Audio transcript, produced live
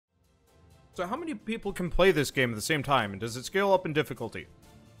So how many people can play this game at the same time, and does it scale up in difficulty?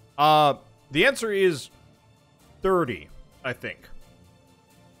 The answer is 30, I think.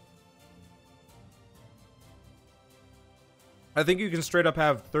 I think you can straight up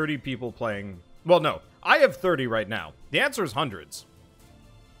have 30 people playing. Well, no. I have 30 right now. The answer is hundreds.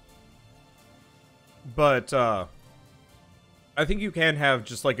 But, I think you can have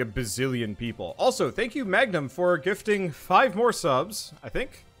just like a bazillion people. Also, thank you, Magnum, for gifting 5 more subs. I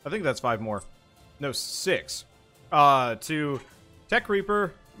think that's 5 more. No, 6. To Tech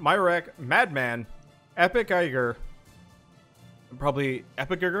Reaper, Myrek, Madman, Epic Iger. Probably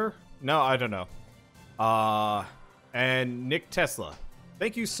Epic Iger? No, I don't know. And Nick Tesla.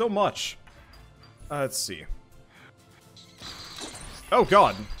 Thank you so much. Let's see. Oh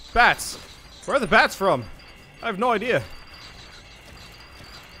god, bats. Where are the bats from? I have no idea.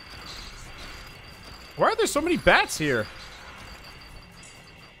 Why are there so many bats here?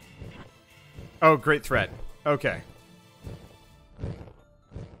 Oh, great threat. Okay.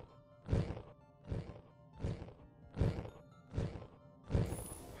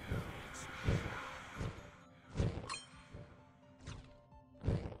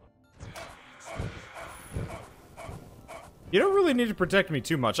 You don't really need to protect me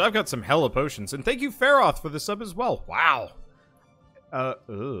too much. I've got some hella potions. And thank you, Feroth, for the sub as well. Wow.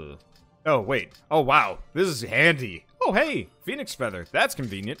 Ugh. Oh, wait. Oh, wow. This is handy. Oh, hey. Phoenix Feather. That's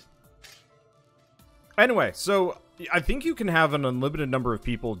convenient. Anyway, so I think you can have an unlimited number of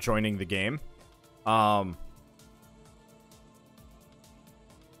people joining the game.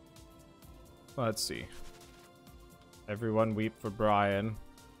 Let's see. Everyone weep for Brian.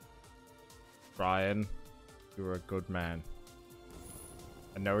 Brian, you're a good man.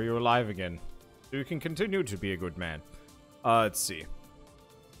 And now you're alive again. So you can continue to be a good man. Let's see.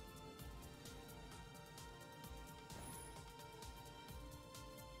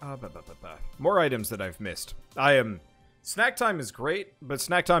 More items that I've missed. Snack time is great, but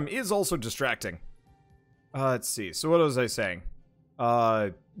snack time is also distracting. Let's see. So what was I saying?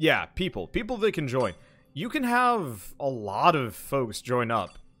 Yeah, people. People that can join. You can have a lot of folks join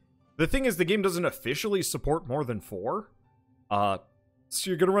up. The thing is, the game doesn't officially support more than 4. So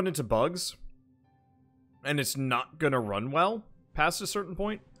you're gonna run into bugs. And it's not gonna run well past a certain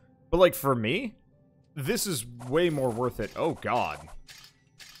point. But like, for me, this is way more worth it. Oh, God.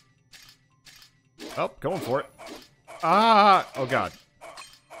 Oh, going for it. Ah! Oh, God.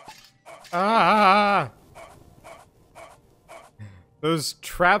 Ah! Those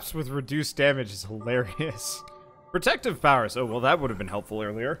traps with reduced damage is hilarious. Protective powers. Oh, well, that would have been helpful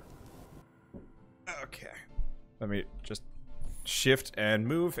earlier. Okay. Let me just shift and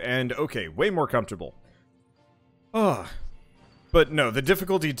move, and okay, way more comfortable. Ugh. But no, the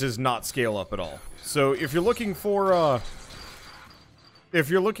difficulty does not scale up at all. So if you're looking for,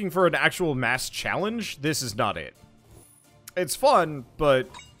 an actual mass challenge, this is not it. It's fun, but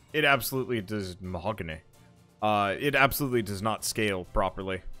it absolutely does mahogany. It absolutely does not scale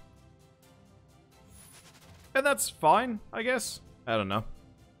properly. And that's fine, I guess. I don't know.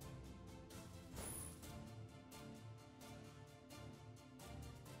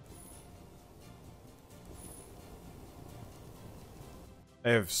 I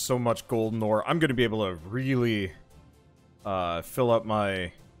have so much golden ore. I'm going to be able to really fill up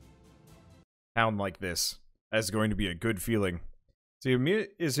my town like this. That's going to be a good feeling. See,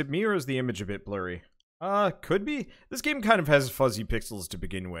 is it me or is the image a bit blurry? Could be. This game kind of has fuzzy pixels to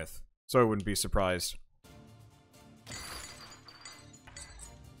begin with, so I wouldn't be surprised.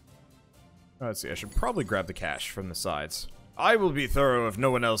 Let's see, I should probably grab the cash from the sides. I will be thorough if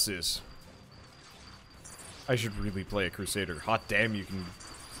no one else is. I should really play a Crusader. Hot damn, you can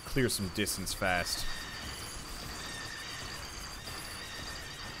clear some distance fast.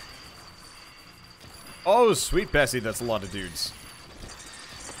 Oh, sweet Bessie, that's a lot of dudes.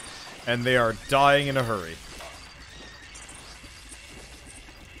 And they are dying in a hurry.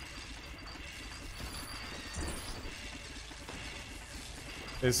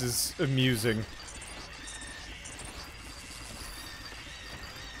 This is amusing.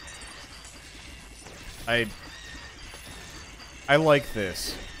 I like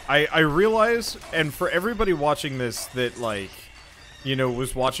this. I realize, and for everybody watching this that, like, you know,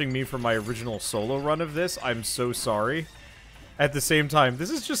 was watching me for my original solo run of this, I'm so sorry. At the same time, this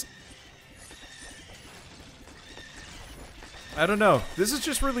is just... I don't know. This is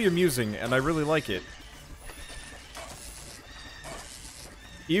just really amusing, and I really like it.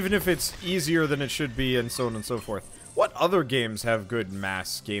 Even if it's easier than it should be, and so on and so forth. What other games have good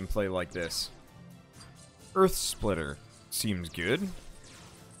mass gameplay like this? Earth Splitter seems good.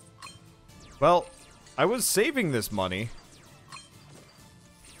 Well, I was saving this money.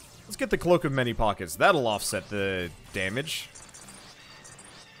 Let's get the Cloak of Many Pockets. That'll offset the damage.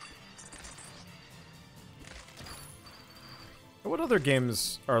 What other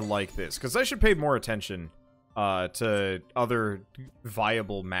games are like this? Because I should pay more attention to other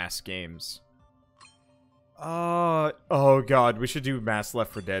viable mass games. Oh god, we should do mass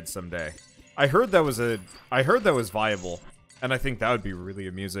Left 4 Dead someday. I heard that was viable, and I think that would be really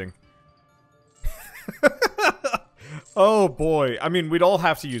amusing. Oh boy, I mean, we'd all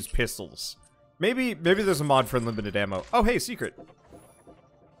have to use pistols. Maybe there's a mod for unlimited ammo. Oh hey, secret.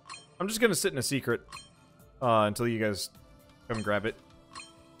 I'm just gonna sit in a secret until you guys come grab it.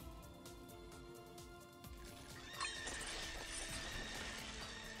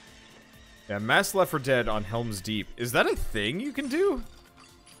 Yeah, mass Left 4 Dead on Helm's Deep. Is that a thing you can do?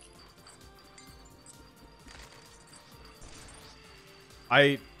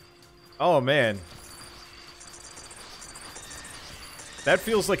 Oh man. That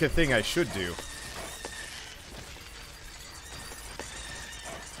feels like a thing I should do.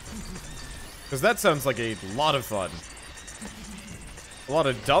 Because that sounds like a lot of fun. A lot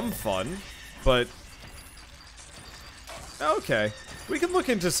of dumb fun, but... okay. We can look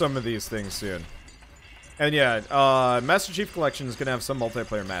into some of these things soon. And yeah, Master Chief Collection is going to have some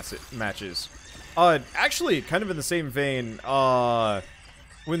multiplayer matches. Actually, kind of in the same vein,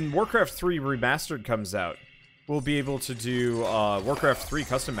 when Warcraft 3 Remastered comes out, we'll be able to do Warcraft 3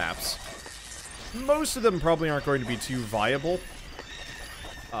 custom maps. Most of them probably aren't going to be too viable.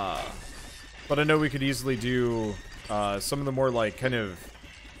 But I know we could easily do some of the more, like, kind of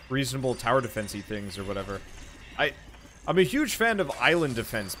reasonable tower defense-y things or whatever. I'm a huge fan of island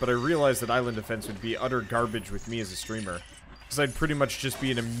defense, but I realize that island defense would be utter garbage with me as a streamer. Because I'd pretty much just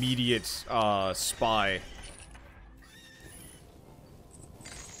be an immediate spy.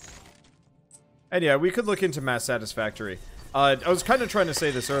 And yeah, we could look into Mass Satisfactory. I was kind of trying to say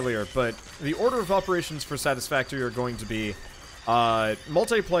this earlier, but the order of operations for Satisfactory are going to be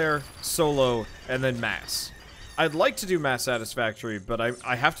multiplayer, solo, and then Mass. I'd like to do Mass Satisfactory, but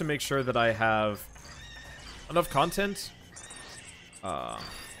I have to make sure that I have enough content? Oh.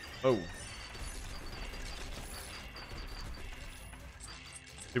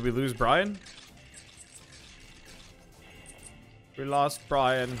 Did we lose Brian? We lost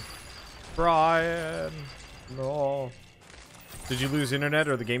Brian. Brian. No. Did you lose internet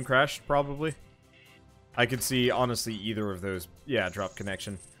or the game crashed? Probably. I could see, honestly, either of those. Yeah, drop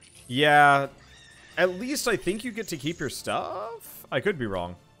connection. Yeah. At least I think you get to keep your stuff? I could be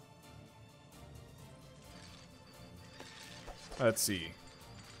wrong. Let's see.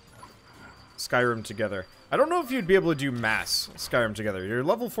 Skyrim together. I don't know if you'd be able to do mass Skyrim together. You're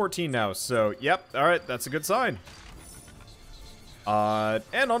level 14 now, so yep. Alright, that's a good sign.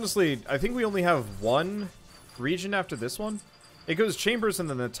 And honestly, I think we only have one region after this one. It goes chambers and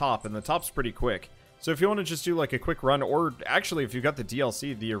then the top, and the top's pretty quick. So if you want to just do like a quick run, or actually if you got the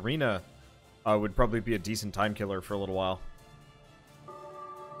DLC, the arena would probably be a decent time killer for a little while.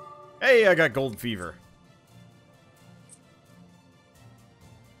 Hey, I got gold fever.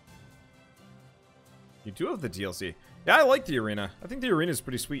 You do have the DLC. Yeah, I like the arena. I think the arena is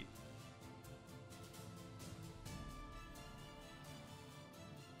pretty sweet.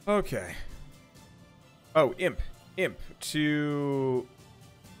 Okay. Oh, Imp. Imp to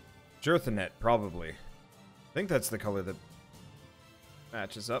Jerthanet, probably. I think that's the color that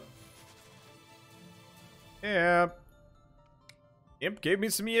matches up. Yeah. Imp gave me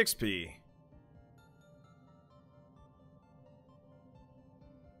some EXP.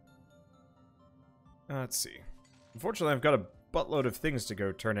 Let's see. Unfortunately, I've got a buttload of things to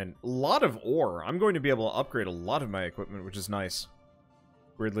go turn in. A lot of ore. I'm going to be able to upgrade a lot of my equipment, which is nice.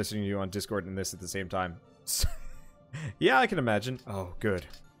 Weird listening to you on Discord and this at the same time. Yeah, I can imagine. Oh, good.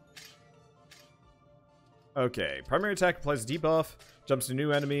 Okay. Primary attack applies debuff. Jumps to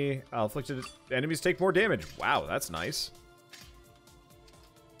new enemy. Afflicted enemies take more damage. Wow, that's nice.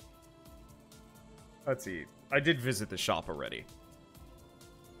 Let's see. I did visit the shop already.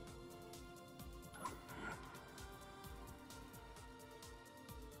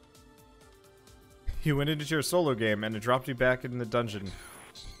 You went into your solo game and it dropped you back in the dungeon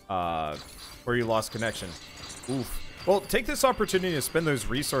where you lost connection. Oof. Well, take this opportunity to spend those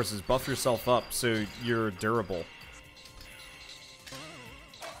resources, buff yourself up so you're durable.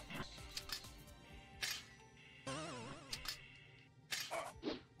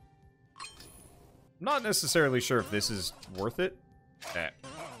 Not necessarily sure if this is worth it. Eh.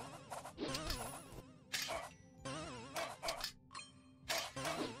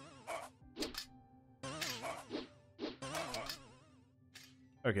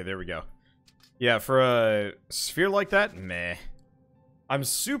 Okay, there we go. Yeah, for a sphere like that, meh. I'm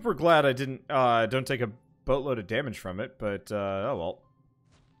super glad I don't take a boatload of damage from it, but, oh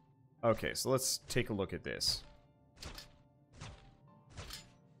well. Okay, so let's take a look at this.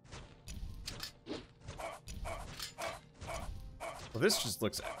 Well, this just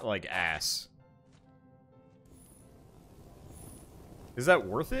looks like ass. Is that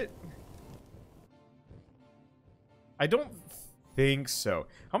worth it? I don't think so.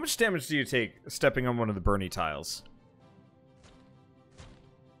 How much damage do you take stepping on one of the Bernie tiles?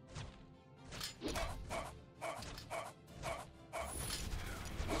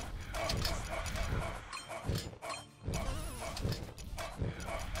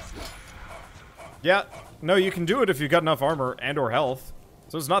 Yeah, no, you can do it if you've got enough armor and or health.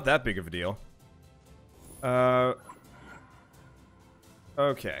 So it's not that big of a deal.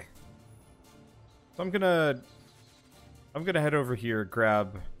 Okay. So I'm gonna head over here,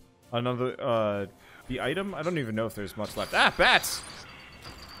 grab another, the item? I don't even know if there's much left. Ah, bats!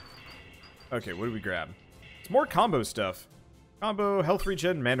 Okay, what do we grab? It's more combo stuff. Combo, health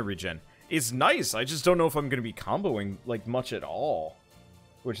regen, mana regen. It's nice, I just don't know if I'm gonna be comboing, like, much at all.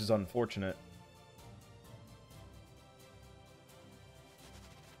 Which is unfortunate.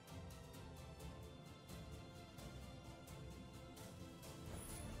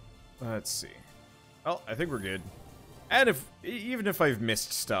 Let's see. Well, I think we're good. And even if I've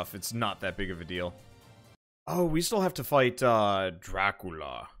missed stuff, it's not that big of a deal. Oh, we still have to fight,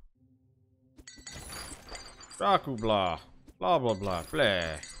 Dracula. Dracula. Blah, blah, blah,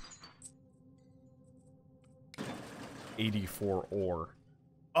 blah. 84 ore.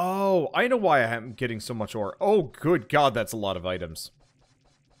 Oh, I know why I'm getting so much ore. Oh, good God, that's a lot of items.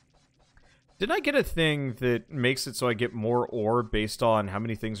 Did I get a thing that makes it so I get more ore based on how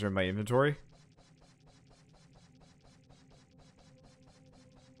many things are in my inventory?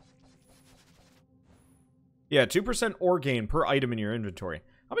 Yeah, 2% ore gain per item in your inventory.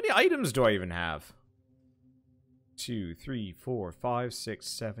 How many items do I even have? 2, 3, 4, 5, 6,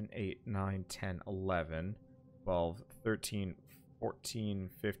 7, 8, 9, 10, 11, 12, 13, 14,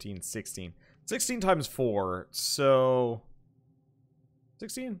 15, 16. 16 times 4, so...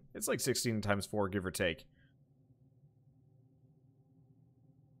 16? It's like 16 times 4, give or take.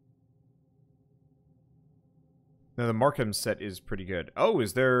 Now, the Markham set is pretty good. Oh,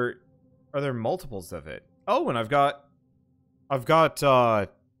 are there multiples of it? Oh, and I've got,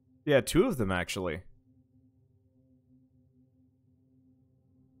 yeah, 2 of them, actually.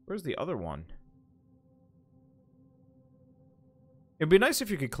 Where's the other one? It'd be nice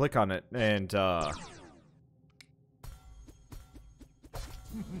if you could click on it and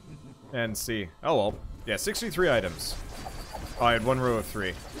see. Oh, well. Yeah, 63 items. Oh, I had 1 row of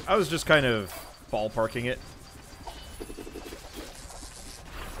 3. I was just kind of ballparking it.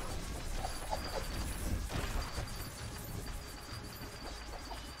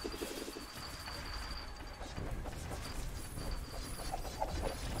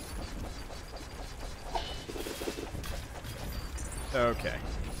 Okay.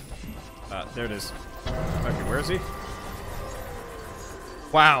 There it is. Okay, where is he?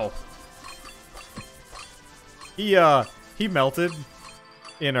 Wow. He melted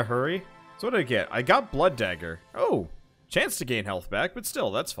in a hurry. So what did I get? I got Blood Dagger. Oh, chance to gain health back, but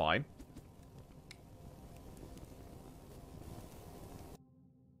still, that's fine.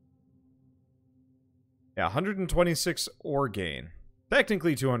 Yeah, 126 ore gain.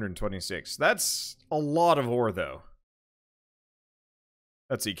 Technically 226. That's a lot of ore, though.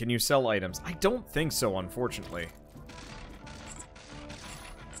 Let's see, can you sell items? I don't think so, unfortunately.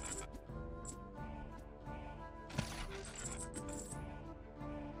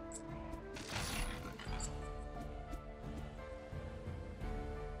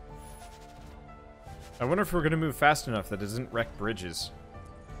 I wonder if we're going to move fast enough that it doesn't wreck bridges.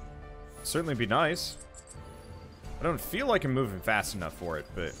 Certainly be nice. I don't feel like I'm moving fast enough for it,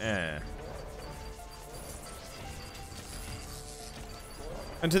 but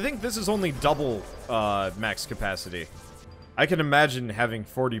And to think this is only double max capacity. I can imagine having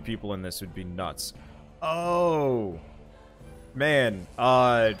 40 people in this would be nuts. Oh. Man.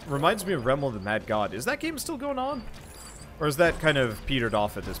 Reminds me of Realm of the Mad God. Is that game still going on? Or is that kind of petered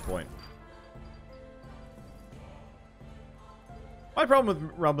off at this point? My problem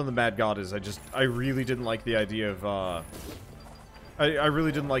with Realm of the Mad God is I really didn't like the idea of, I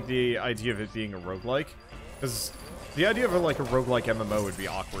really didn't like the idea of it being a roguelike. Because the idea of like a roguelike MMO would be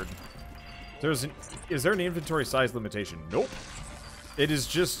awkward. Is there an inventory size limitation? Nope. It is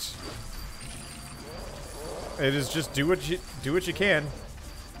just do what you can.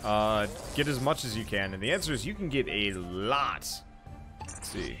 Get as much as you can. And the answer is you can get a lot. Let's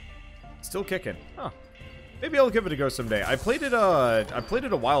see. Still kicking. Huh. Maybe I'll give it a go someday. I played it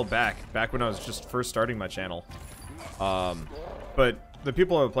a while back when I was just first starting my channel. But the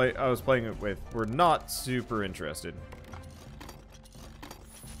people I was playing it with were not super interested.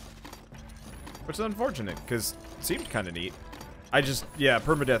 Which is unfortunate, because it seemed kind of neat. Yeah,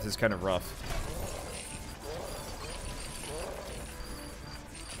 permadeath is kind of rough.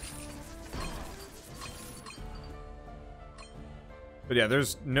 But yeah,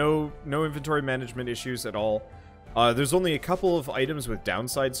 there's no inventory management issues at all. There's only a couple of items with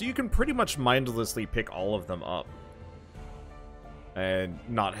downsides, so you can pretty much mindlessly pick all of them up. And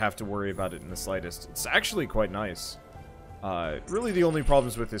not have to worry about it in the slightest. It's actually quite nice. Really the only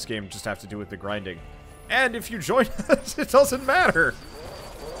problems with this game just have to do with the grinding. And if you join us, it doesn't matter!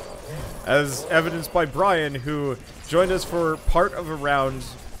 As evidenced by Brian, who joined us for part of a round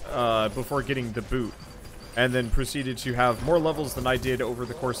before getting the boot. And then proceeded to have more levels than I did over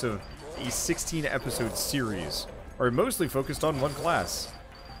the course of a 16-episode series. Or mostly focused on one class.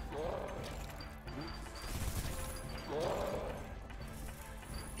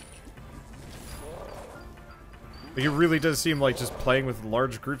 It really does seem like just playing with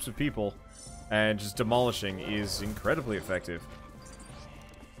large groups of people and just demolishing is incredibly effective.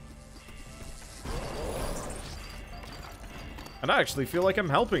 And I actually feel like I'm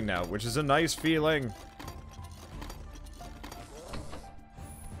helping now, which is a nice feeling.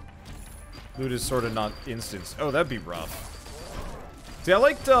 Loot is sort of not instant. Oh, that'd be rough. See, I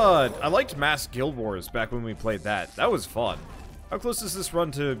liked Mass Guild Wars back when we played that. That was fun. How close is this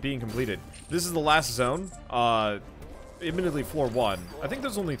run to being completed? This is the last zone. Admittedly, floor 1. I think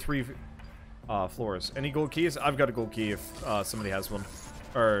there's only 3 floors. Any gold keys? I've got a gold key if somebody has one.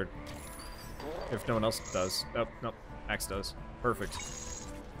 Or if no one else does. Oh, nope. Axe does. Perfect.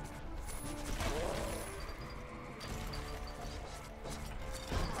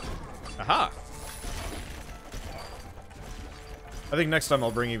 Aha! I think next time I'll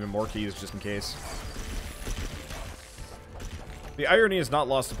bring even more keys just in case. The irony is not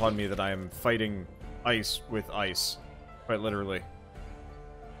lost upon me that I am fighting ice with ice. Quite literally.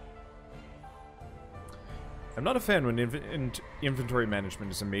 I'm not a fan when inventory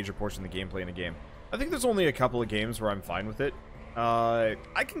management is a major portion of the gameplay in a game. I think there's only a couple of games where I'm fine with it. I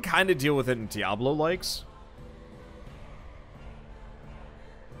can kind of deal with it in Diablo-likes.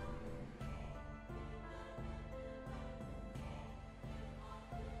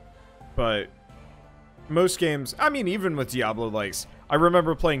 But most games, I mean, even with Diablo-likes, I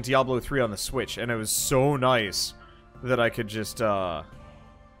remember playing Diablo 3 on the Switch, and it was so nice that I could just, Oh,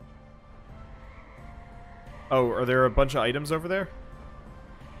 are there a bunch of items over there?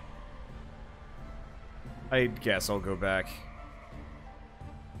 I guess I'll go back.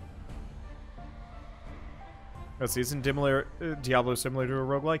 Let's see, isn't Diablo similar to a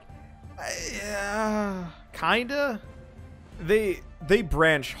roguelike? Yeah, kinda. They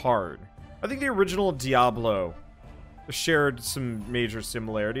branch hard. I think the original Diablo shared some major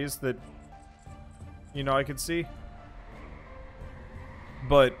similarities that, you know, I could see.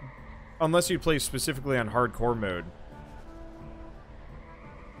 But unless you play specifically on hardcore mode,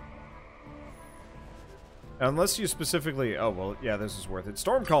 unless you specifically, oh well, yeah, this is worth it.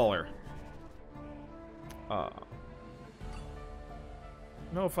 Stormcaller. I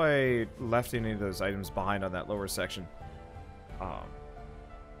don't know if I left any of those items behind on that lower section. Oh,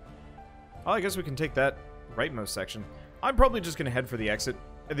 I guess we can take that rightmost section. I'm probably just gonna head for the exit.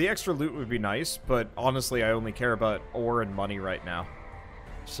 The extra loot would be nice, but honestly, I only care about ore and money right now.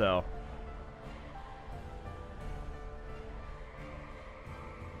 So.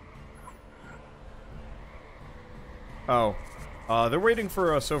 Oh. They're waiting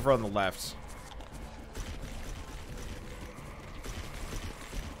for us over on the left.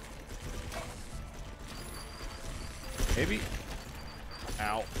 Maybe?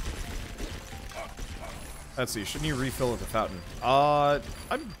 Ow. Let's see, shouldn't you refill at the fountain?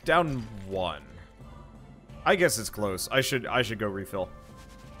 I'm down 1. I guess it's close. I should go refill.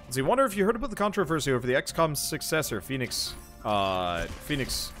 Let's see, wonder if you heard about the controversy over the XCOM's successor, Phoenix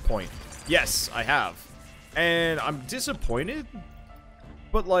Point. Yes, I have. And I'm disappointed,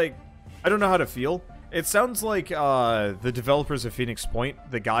 but like, I don't know how to feel. It sounds like the developers of Phoenix Point,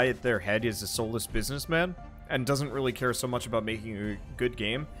 the guy at their head is a soulless businessman and doesn't really care so much about making a good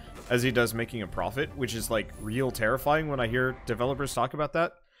game as he does making a profit, which is like real terrifying when I hear developers talk about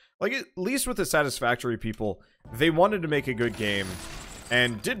that. Like, at least with the Satisfactory people, they wanted to make a good game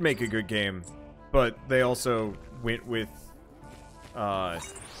and did make a good game, but they also went with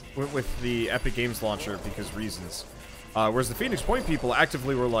the Epic Games launcher because reasons. Whereas the Phoenix Point people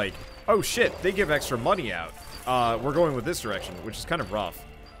actively were like, oh shit, they give extra money out. We're going with this direction, which is kind of rough.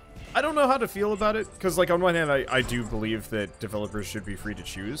 I don't know how to feel about it, because, like, on one hand, I do believe that developers should be free to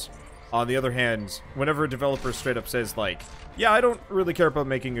choose. On the other hand, whenever a developer straight up says, like, yeah, I don't really care about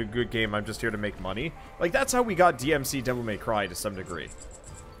making a good game, I'm just here to make money. Like, that's how we got DMC Devil May Cry to some degree.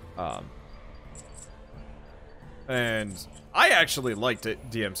 And I actually liked it,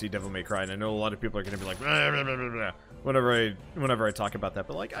 DMC Devil May Cry, and I know a lot of people are going to be like, blah, blah, blah, blah, blah, whenever I talk about that,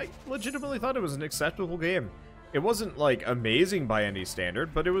 but, like, I legitimately thought it was an acceptable game. It wasn't, like, amazing by any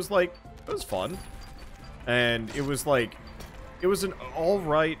standard, but it was, like, it was fun. And it was, like, it was an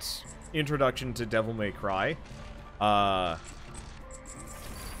alright introduction to Devil May Cry.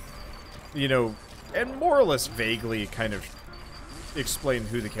 You know, and more or less vaguely kind of explain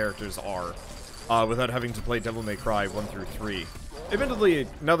who the characters are, without having to play Devil May Cry 1 through 3. Admittedly,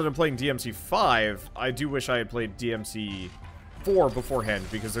 now that I'm playing DMC 5, I do wish I had played DMC 4 beforehand,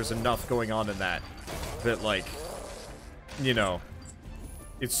 because there's enough going on in that, like, you know,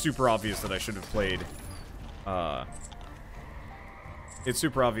 it's super obvious that I should have played, it's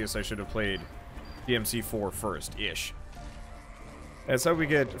super obvious I should have played DMC 4 first-ish. That's how we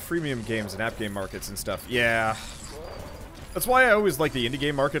get freemium games and app game markets and stuff. Yeah. That's why I always like the indie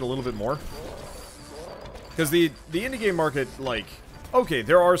game market a little bit more. Because the indie game market, like, okay,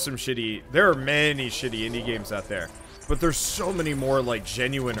 there are many shitty indie games out there. But there's so many more, like,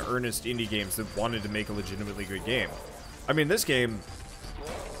 genuine, earnest indie games that wanted to make a legitimately good game. I mean, this game,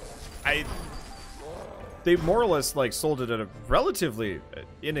 they more or less, like, sold it at a relatively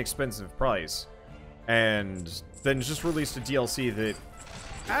inexpensive price. And then just released a DLC that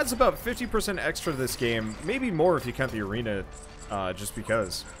adds about 50% extra to this game. Maybe more if you count the arena, just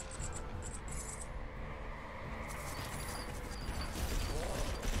because.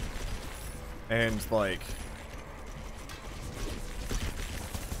 And, like,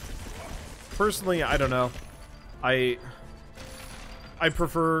 personally, I don't know. I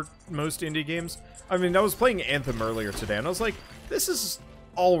prefer most indie games. I mean, I was playing Anthem earlier today, and I was like, this is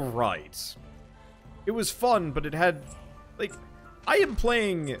alright. It was fun, but it had, like, I am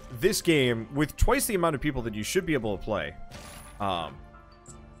playing this game with twice the amount of people that you should be able to play.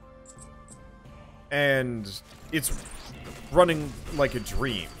 And it's running like a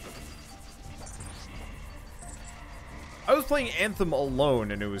dream. I was playing Anthem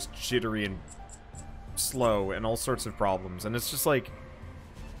alone, and it was jittery and slow and all sorts of problems, and it's just like,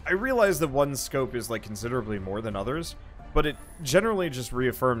 I realize that one scope is, like, considerably more than others, but it generally just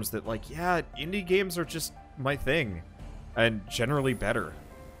reaffirms that, like, yeah, indie games are just my thing, and generally better.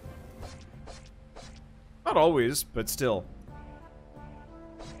 Not always, but still.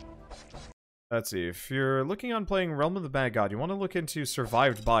 Let's see, if you're looking on playing Realm of the Mad God, you want to look into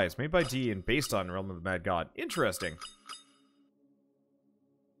Survived By. It's made by D and based on Realm of the Mad God. Interesting.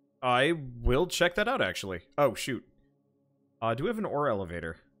 I will check that out, actually. Oh, shoot. Do we have an ore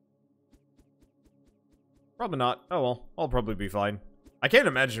elevator? Probably not. Oh well, I'll probably be fine. I can't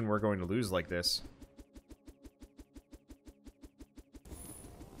imagine we're going to lose like this.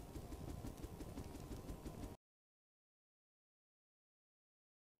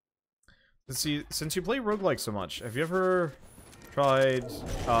 Let's see, since you play roguelike so much, have you ever tried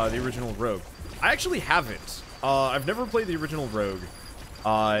the original Rogue? I actually haven't. I've never played the original Rogue.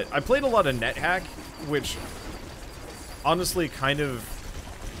 I played a lot of NetHack, which honestly kind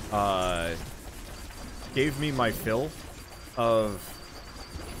of gave me my fill of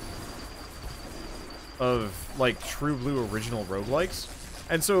like true blue original roguelikes.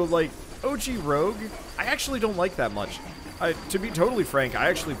 And so, like, OG Rogue, I actually don't like that much. To be totally frank, I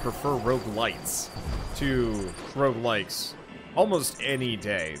actually prefer roguelites to roguelikes almost any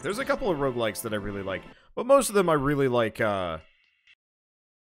day. There's a couple of roguelikes that I really like, but most of them I really like,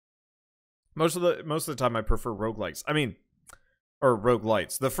 most of the time I prefer roguelikes. I mean, or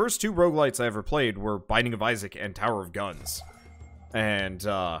roguelites. The first two roguelites I ever played were Binding of Isaac and Tower of Guns. And,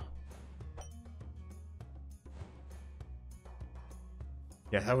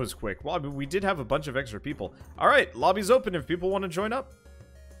 yeah, that was quick. Well, I mean, we did have a bunch of extra people. Alright, lobby's open if people want to join up.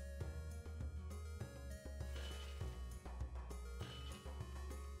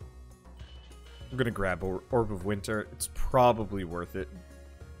 I'm gonna grab Orb of Winter. It's probably worth it.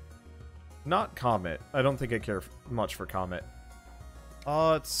 Not Comet. I don't think I care much for Comet.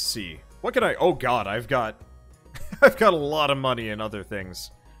 Let's see. What can I... Oh god, I've got... I've got a lot of money in other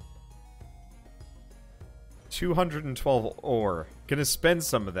things. 212 ore. Gonna spend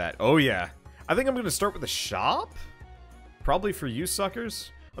some of that. Oh yeah. I think I'm gonna start with a shop? Probably for you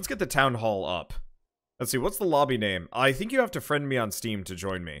suckers. Let's get the town hall up. Let's see, what's the lobby name? I think you have to friend me on Steam to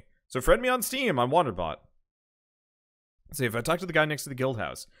join me. So friend me on Steam, I'm WanderBot. Let's see, if I talk to the guy next to the guild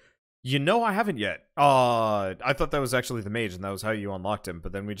house. You know, I haven't yet. I thought that was actually the mage, and that was how you unlocked him,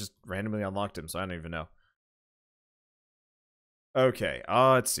 but then we just randomly unlocked him, so I don't even know. Okay,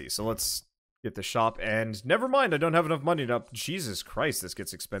 let's see. So let's get the shop, and never mind, I don't have enough money to... Jesus Christ, this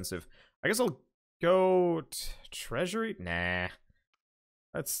gets expensive. I guess I'll go... treasury? Nah.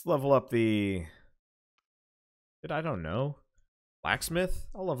 Let's level up the... I don't know. Blacksmith?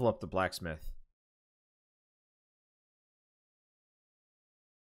 I'll level up the blacksmith.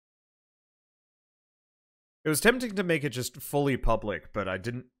 It was tempting to make it just fully public, but I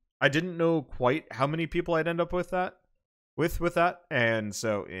didn't know quite how many people I'd end up with that. With that, and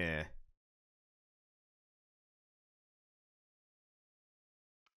so, eh.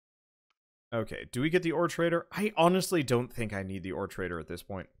 Okay, do we get the ore trader? I honestly don't think I need the ore trader at this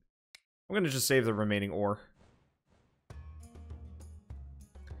point. I'm gonna just save the remaining ore.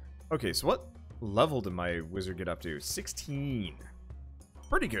 Okay, so what level did my wizard get up to? 16.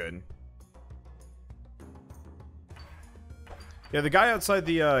 Pretty good. Yeah, the guy outside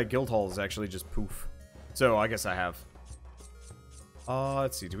the guild hall is actually just poof. So, I guess I have.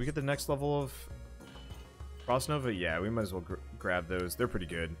 Let's see. Do we get the next level of Frost Nova? Yeah, we might as well grab those. They're pretty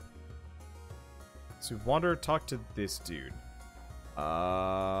good. So, wander, talk to this dude.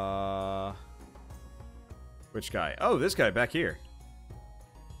 Which guy? Oh, this guy back here.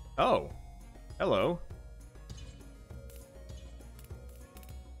 Oh. Hello.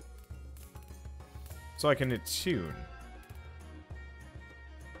 So I can attune.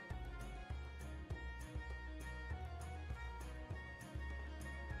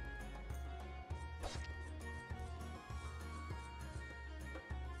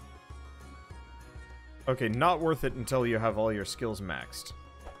 Okay, not worth it until you have all your skills maxed.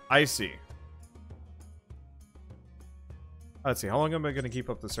 I see. Let's see, how long am I going to keep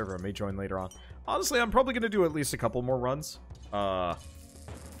up the server? I may join later on. Honestly, I'm probably going to do at least a couple more runs.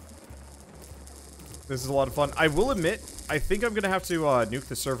 This is a lot of fun. I will admit, I think I'm going to have to nuke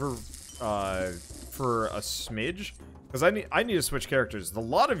the server for a smidge. Because I need to switch characters. A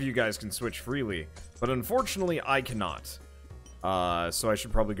lot of you guys can switch freely, but unfortunately, I cannot. So I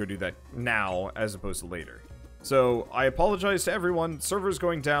should probably go do that now, as opposed to later. So, I apologize to everyone, server's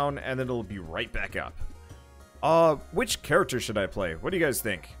going down, and then it'll be right back up. Which character should I play? What do you guys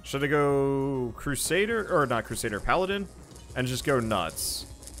think? Should I go Crusader, or not Crusader, Paladin? And just go nuts?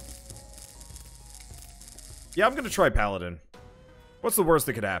 Yeah, I'm gonna try Paladin. What's the worst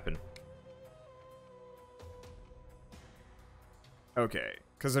that could happen? Okay,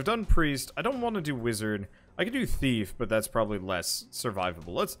 because I've done Priest, I don't want to do Wizard. I could do Thief, but that's probably less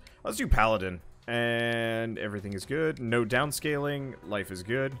survivable. Let's do Paladin. And everything is good. No downscaling. Life is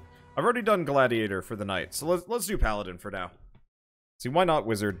good. I've already done Gladiator for the night, so let's do Paladin for now. See, why not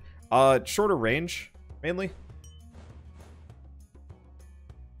Wizard? Shorter range, mainly.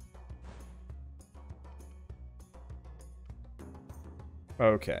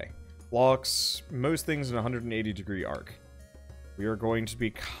 Okay. Blocks most things in a 180-degree arc. We are going to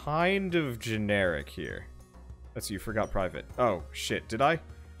be kind of generic here. Let's see, you forgot private. Oh, shit, did I?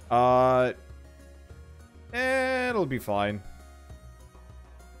 It'll be fine.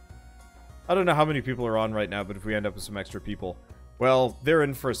 I don't know how many people are on right now, but if we end up with some extra people, well, they're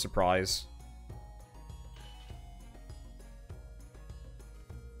in for a surprise.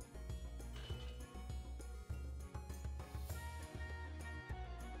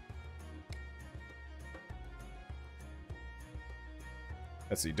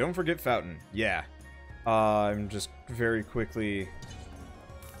 Let's see, don't forget Fountain. Yeah. I'm just very quickly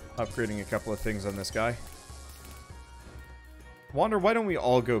upgrading a couple of things on this guy. Wonder, why don't we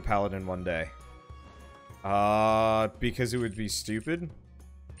all go Paladin one day? Because it would be stupid.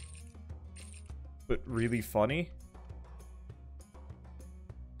 But really funny.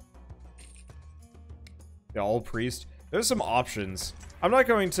 Yeah, all Priest. There's some options. I'm not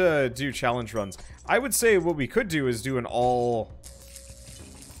going to do challenge runs. I would say what we could do is do an all...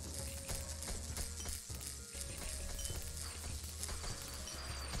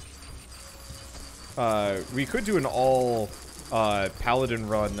 we could do an all Paladin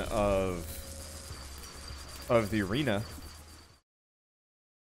run of the arena.